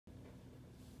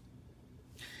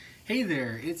Hey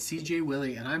there, it's CJ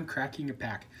Willie and I'm cracking a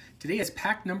pack. Today is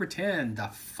pack number 10, the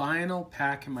final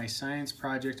pack in my science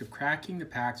project of cracking the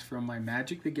packs from my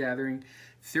Magic the Gathering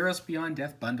Theros Beyond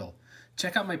Death bundle.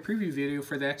 Check out my preview video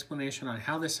for the explanation on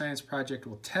how this science project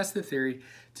will test the theory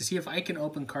to see if I can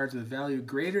open cards with value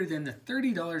greater than the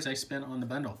 $30 I spent on the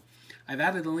bundle. I've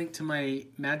added a link to my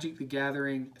Magic the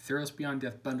Gathering Theros Beyond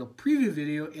Death bundle preview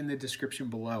video in the description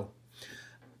below.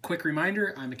 Quick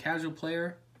reminder, I'm a casual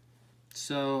player.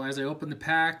 So as I open the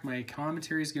pack, my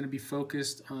commentary is going to be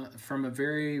focused from a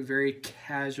very, very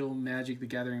casual Magic the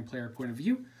Gathering player point of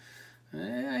view.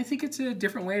 I think it's a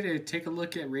different way to take a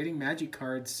look at rating Magic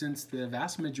cards since the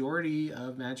vast majority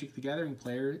of Magic the Gathering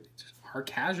players are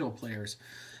casual players.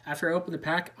 After I open the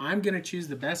pack, I'm going to choose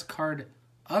the best card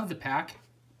of the pack.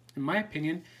 In my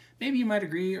opinion, maybe you might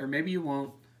agree or maybe you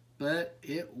won't, but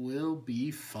it will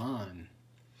be fun.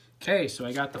 Okay, so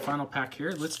I got the final pack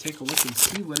here. Let's take a look and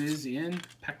see what is in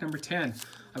pack number 10.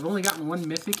 I've only gotten one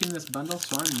mythic in this bundle,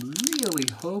 so I'm really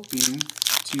hoping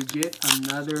to get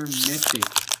another mythic.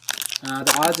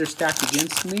 The odds are stacked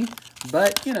against me,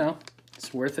 but, you know,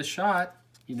 it's worth a shot.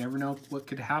 You never know what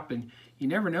could happen. You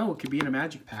never know what could be in a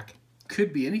Magic pack.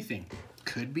 Could be anything.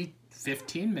 Could be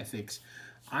 15 mythics.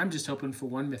 I'm just hoping for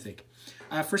one mythic.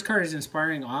 First card is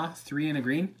Inspiring Awe, 3 and a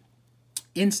green.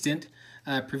 Instant.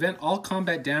 Prevent all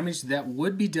combat damage that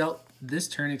would be dealt this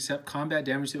turn except combat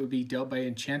damage that would be dealt by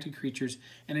enchanted creatures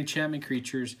and enchantment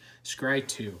creatures. Scry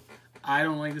 2. I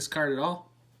don't like this card at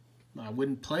all. I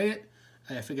wouldn't play it.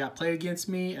 If it got played against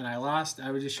me and I lost, I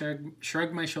would just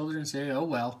shrug my shoulders and say, oh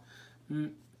well.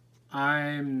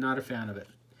 I'm not a fan of it.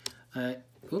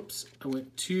 Oops, I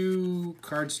went 2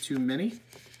 cards too many.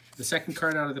 The second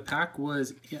card out of the pack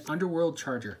was Underworld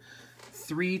Charger.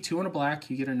 3, 2 and a black.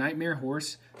 You get a Nightmare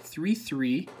Horse.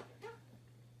 3/3.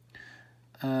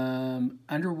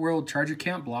 Underworld Charger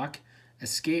can't block.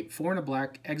 Escape 4 and a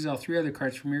black. Exile 3 other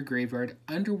cards from your graveyard.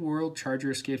 Underworld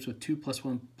Charger escapes with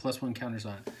 2+1/+1 counters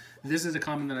on it. This is a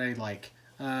common that I like.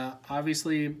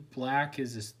 Obviously, black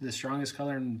is the strongest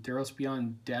color in Theros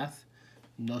Beyond Death.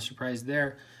 No surprise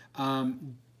there.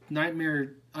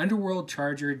 Nightmare Underworld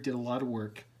Charger did a lot of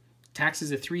work.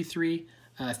 Taxes a 3/3.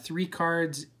 3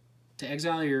 cards to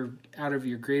exile out of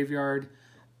your graveyard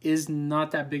is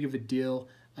not that big of a deal.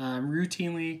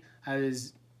 Routinely, I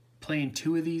was playing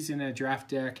 2 of these in a draft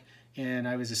deck, and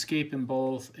I was escaping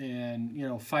both, and, you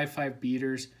know, 5/5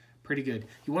 beaters, pretty good.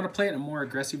 You want to play it in a more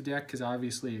aggressive deck, because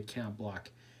obviously it can't block.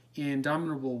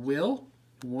 Indomitable Will,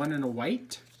 1 and a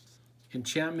white.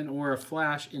 Enchantment or a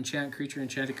flash, enchanted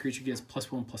creature gets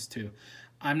 +1/+2.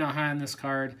 I'm not high on this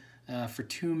card. For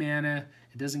 2 mana,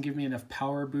 it doesn't give me enough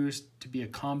power boost to be a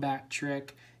combat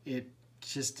trick. It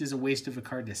just is a waste of a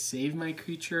card to save my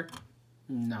creature.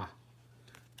 Nah.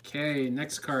 Okay,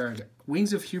 next card.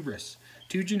 Wings of Hubris.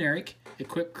 2 generic.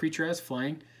 Equip creature as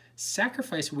flying.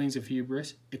 Sacrifice Wings of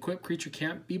Hubris. Equip creature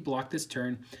can't be blocked this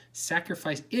turn.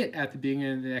 Sacrifice it at the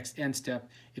beginning of the next end step.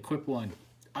 Equip 1.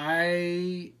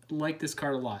 I like this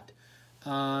card a lot.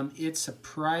 It's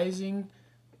surprising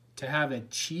to have a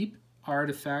cheap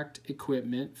artifact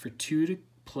equipment for 2 to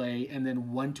play and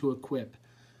then 1 to equip.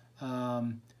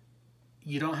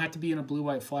 You don't have to be in a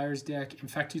blue-white Flyers deck. In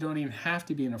fact, you don't even have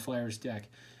to be in a Flyers deck.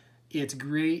 It's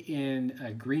great in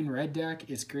a green-red deck.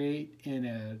 It's great in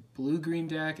a blue-green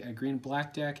deck, a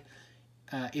green-black deck.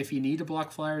 If you need to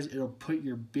block Flyers, it'll put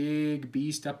your big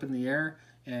beast up in the air,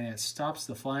 and it stops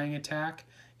the flying attack.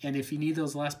 And if you need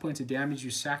those last points of damage,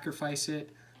 you sacrifice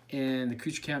it, and the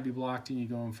creature can't be blocked, and you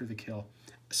go in for the kill.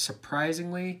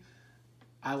 Surprisingly,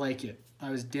 I like it. I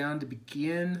was down to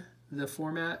begin the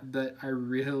format, but I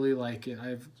really like it.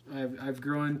 I've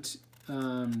grown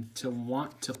to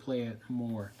want to play it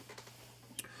more.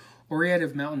 Oread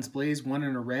of Mountain's Blaze, 1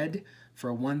 and a red for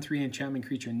a 1/3 enchantment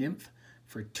creature nymph.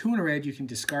 For 2 and a red, you can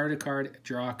discard a card,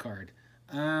 draw a card.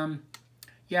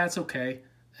 Yeah, it's okay.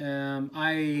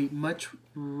 I much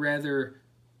rather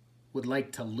would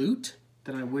like to loot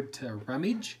than I would to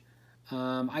rummage.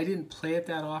 I didn't play it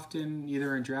that often,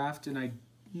 either in draft, and I'm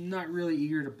not really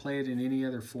eager to play it in any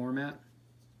other format.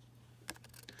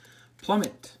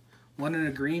 Plummet, 1 and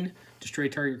a green, destroy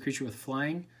target creature with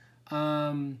flying.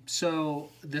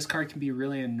 So this card can be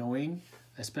really annoying,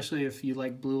 especially if you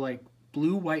like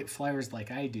blue-white Flyers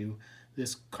like I do.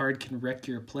 This card can wreck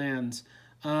your plans.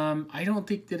 I don't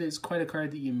think that it's quite a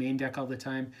card that you main deck all the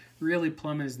time. Really,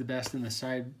 Plummet is the best in the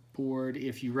sideboard.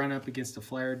 If you run up against a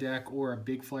Flyer deck or a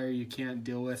big Flyer you can't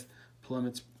deal with,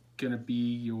 Plummet's going to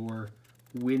be your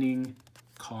winning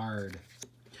card.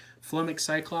 Flummox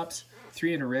Cyclops,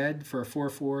 3 and a red for a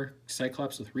 4/4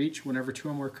 Cyclops with reach. Whenever 2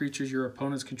 or more creatures your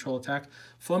opponents control attack,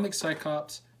 Flummox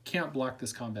Cyclops can't block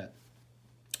this combat.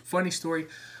 Funny story,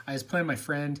 I was playing my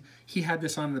friend. He had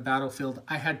this on the battlefield.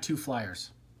 I had 2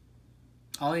 flyers.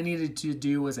 All I needed to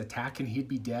do was attack and he'd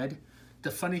be dead.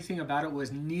 The funny thing about it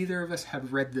was neither of us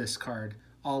had read this card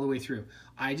all the way through.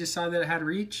 I just saw that it had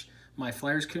reach. My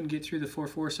flyers couldn't get through the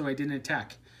 4/4, so I didn't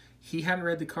attack. He hadn't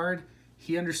read the card.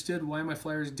 He understood why my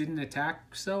flyers didn't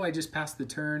attack, so I just passed the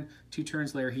turn. 2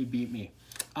 turns later, he beat me.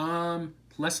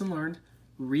 Lesson learned,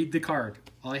 read the card.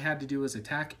 All I had to do was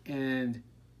attack, and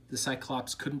the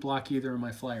Cyclops couldn't block either of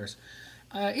my flyers.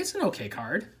 It's an okay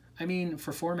card. I mean,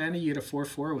 for 4 mana, you get a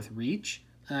 4/4 with reach.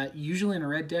 Usually in a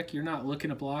red deck, you're not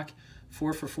looking to block.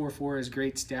 4 for 4/4 is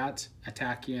great stats.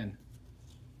 Attack in.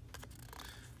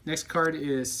 Next card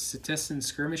is Citizen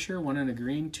Skirmisher, 1 and a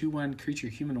green, 2/1 creature,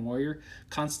 human warrior.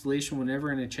 Constellation, whenever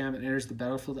an enchantment enters the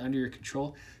battlefield under your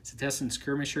control, Citizen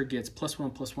Skirmisher gets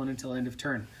 +1/+1 until end of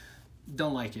turn.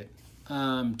 Don't like it.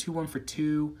 2/1 for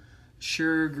 2.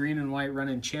 Sure, green and white run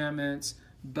enchantments,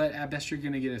 but at best you're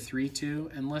going to get a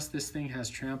 3/2 unless this thing has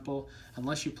trample.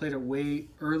 Unless you played it way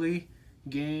early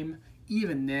game,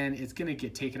 even then it's going to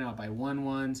get taken out by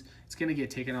 1/1s. It's going to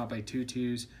get taken out by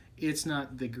 2/2s. It's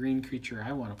not the green creature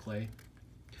I want to play.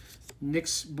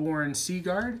 Nyxborn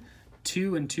Seaguard,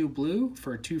 2 and 2 blue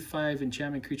for a 2/5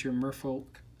 enchantment creature, Merfolk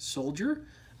Soldier.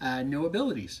 No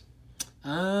abilities.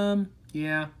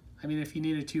 Yeah, I mean, if you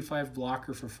need a 2/5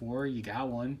 blocker for 4, you got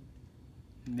one.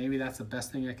 Maybe that's the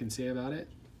best thing I can say about it.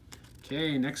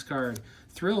 Okay, next card.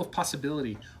 Thrill of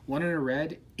Possibility. 1 and a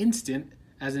red, instant.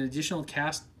 As an additional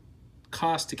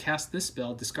cost to cast this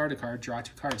spell, discard a card, draw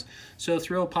 2 cards. So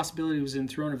Thrill of Possibility was in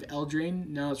Throne of Eldraine.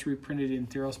 Now it's reprinted in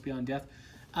Theros Beyond Death.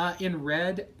 In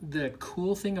red, the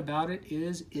cool thing about it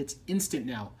is it's instant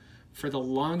now. For the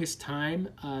longest time,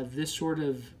 this sort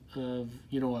of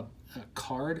a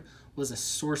card was a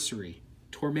sorcery.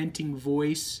 Tormenting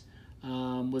Voice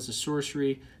was a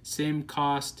sorcery. Same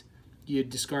cost. You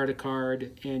discard a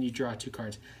card and you draw 2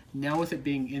 cards. Now with it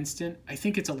being instant, I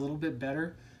think it's a little bit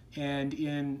better. And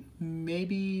in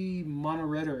maybe mono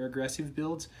red or aggressive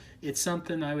builds, it's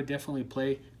something I would definitely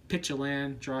play. Pitch a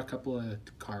land, draw a couple of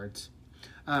cards.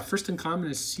 First uncommon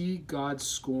is Sea God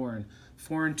Scorn.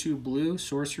 4 and 2 blue,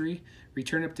 sorcery.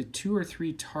 Return up to 2 or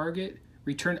 3 target.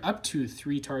 Return up to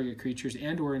 3 target creatures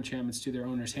and or enchantments to their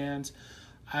owner's hands.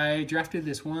 I drafted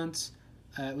this once.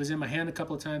 It was in my hand a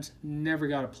couple of times. Never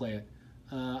got to play it.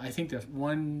 I think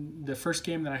the first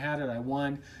game that I had it, I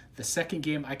won. The second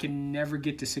game, I could never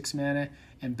get to 6 mana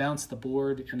and bounce the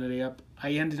board.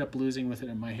 I ended up losing with it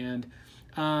in my hand.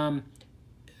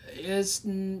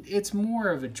 It's more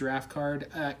of a draft card.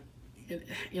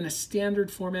 In a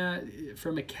standard format,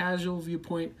 from a casual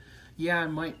viewpoint, yeah, I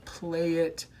might play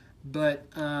it, but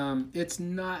it's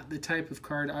not the type of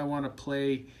card I want to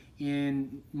play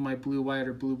in my blue-white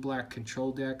or blue-black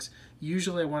control decks.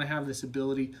 Usually I want to have this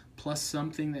ability plus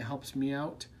something that helps me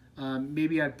out.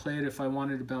 Maybe I'd play it if I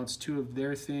wanted to bounce 2 of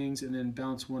their things and then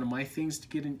bounce 1 of my things to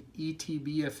get an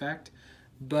ETB effect.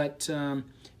 But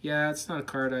yeah, it's not a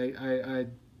card I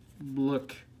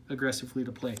look aggressively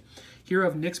to play. Hero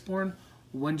of Nyxborn,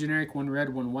 1 generic, 1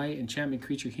 red, 1 white, enchantment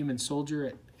creature, human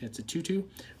soldier. It's a 2/2.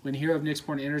 When Hero of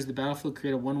Nyxborn enters the battlefield,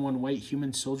 create a 1/1 white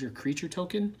human soldier creature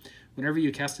token. Whenever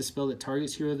you cast a spell that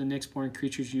targets Hero of the Nyxborn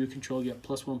creatures you control, get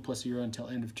 +1/+0 until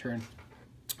end of turn.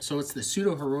 So it's the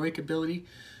pseudo-heroic ability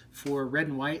for red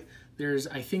and white. There's,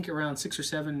 I think, around 6 or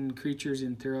 7 creatures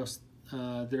in Theros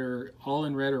that are all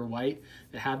in red or white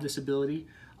that have this ability.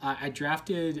 I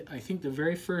drafted, I think the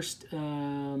very first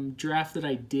draft that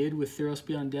I did with Theros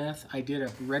Beyond Death, I did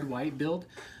a red-white build.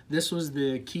 This was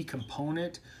the key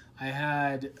component. I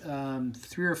had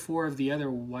 3 or 4 of the other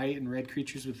white and red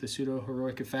creatures with the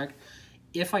pseudo-heroic effect.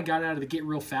 If I got out of the gate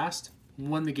real fast,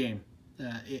 won the game.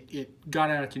 It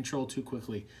got out of control too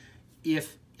quickly.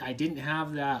 If I didn't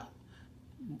have that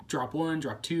drop 1,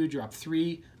 drop 2, drop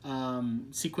 3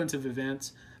 sequence of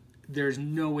events, there's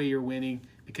no way you're winning,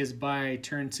 because by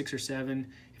turn 6 or 7,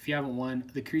 if you haven't won,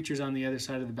 the creatures on the other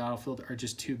side of the battlefield are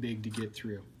just too big to get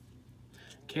through.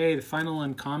 Okay, the final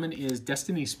uncommon is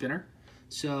Destiny Spinner.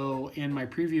 So in my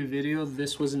preview video,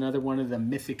 this was another one of the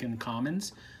mythic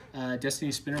uncommons.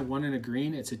 Destiny Spinner, 1 and a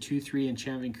green. It's a 2/3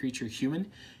 enchantment creature,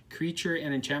 human. Creature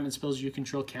and enchantment spells you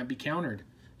control can't be countered.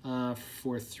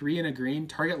 For 3 and a green,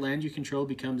 target land you control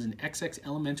becomes an XX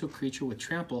elemental creature with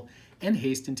trample and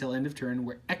haste until end of turn,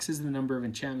 where X is the number of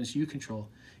enchantments you control.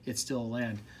 It's still a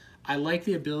land. I like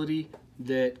the ability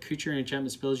that creature and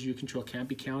enchantment spells you control can't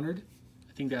be countered.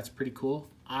 I think that's pretty cool.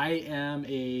 I am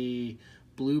a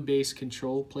blue-based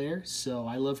control player, so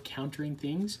I love countering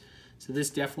things. So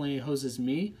this definitely hoses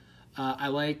me. I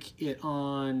like it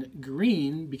on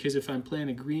green because if I'm playing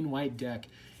a green-white deck,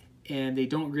 and they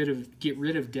don't get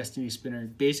rid of Destiny Spinner.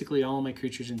 Basically, all of my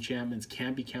creatures' enchantments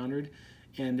can be countered,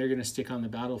 and they're going to stick on the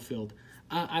battlefield.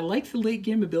 I like the late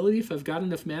game ability if I've got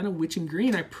enough mana, which in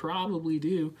green I probably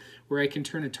do, where I can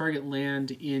turn a target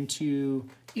land into,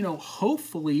 you know,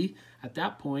 hopefully at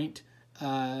that point,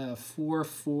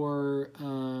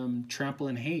 4/4 trample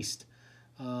and haste.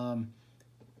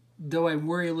 Though I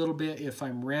worry a little bit if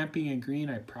I'm ramping in green,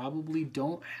 I probably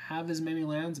don't have as many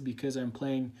lands because I'm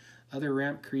playing other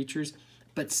ramp creatures.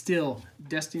 But still,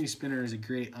 Destiny Spinner is a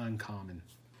great uncommon.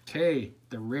 Okay,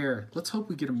 the rare. Let's hope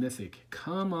we get a mythic.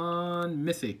 Come on,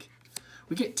 mythic.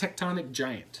 We get Tectonic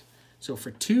Giant. So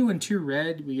for 2 and 2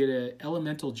 red, we get an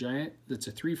Elemental Giant that's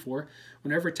a 3/4.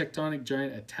 Whenever Tectonic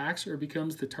Giant attacks or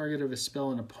becomes the target of a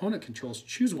spell an opponent controls,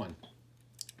 choose one.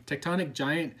 Tectonic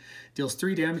Giant deals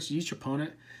 3 damage to each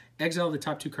opponent. Exile the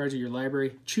top 2 cards of your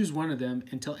library. Choose one of them.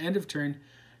 Until end of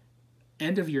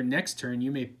your next turn,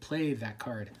 you may play that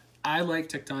card. I like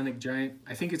Tectonic Giant.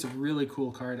 I think it's a really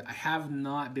cool card. I have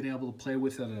not been able to play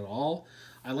with it at all.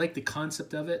 I like the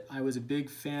concept of it. I was a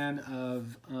big fan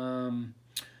of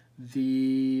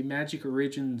the Magic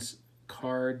Origins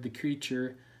card, the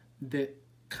creature, that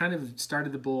kind of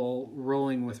started the ball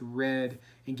rolling with red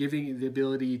and giving it the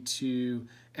ability to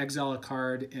exile a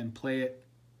card and play it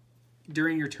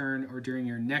during your turn or during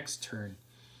your next turn.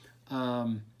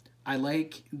 I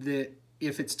like that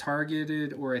if it's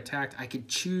targeted or attacked, I could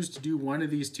choose to do one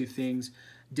of these 2 things.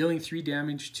 Dealing 3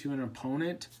 damage to an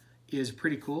opponent is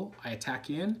pretty cool. I attack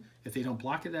in. If they don't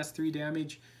block it, that's 3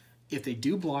 damage. If they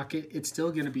do block it, it's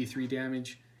still going to be 3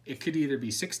 damage. It could either be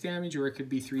 6 damage or it could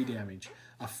be 3 damage.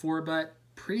 A 4-butt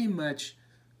pretty much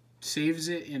saves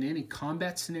it in any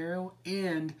combat scenario,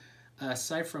 and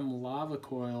aside from Lava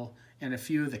Coil and a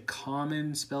few of the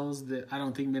common spells that I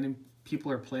don't think many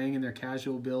people are playing in their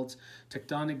casual builds,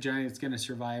 Tectonic Giant is going to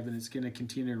survive, and it's going to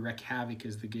continue to wreak havoc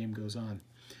as the game goes on.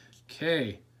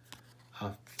 Okay,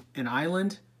 an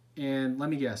island, and let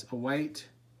me guess, a white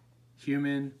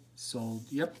human sold.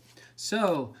 Yep.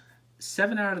 So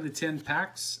 7 out of the 10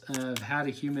 packs have had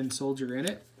a human soldier in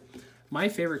it. My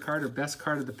favorite card or best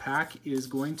card of the pack is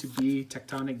going to be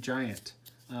Tectonic Giant.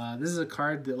 This is a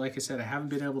card that, like I said, I haven't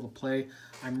been able to play.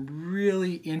 I'm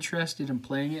really interested in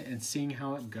playing it and seeing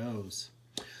how it goes.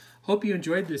 Hope you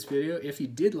enjoyed this video. If you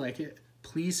did like it,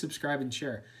 please subscribe and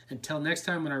share. Until next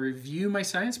time, when I review my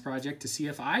science project to see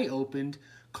if I opened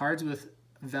cards with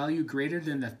value greater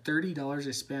than the $30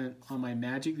 I spent on my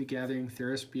Magic the Gathering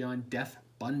Theros Beyond Death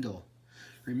bundle.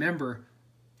 Remember,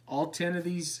 all 10 of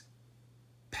these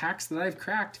packs that I've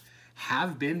cracked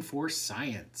have been for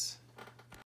science.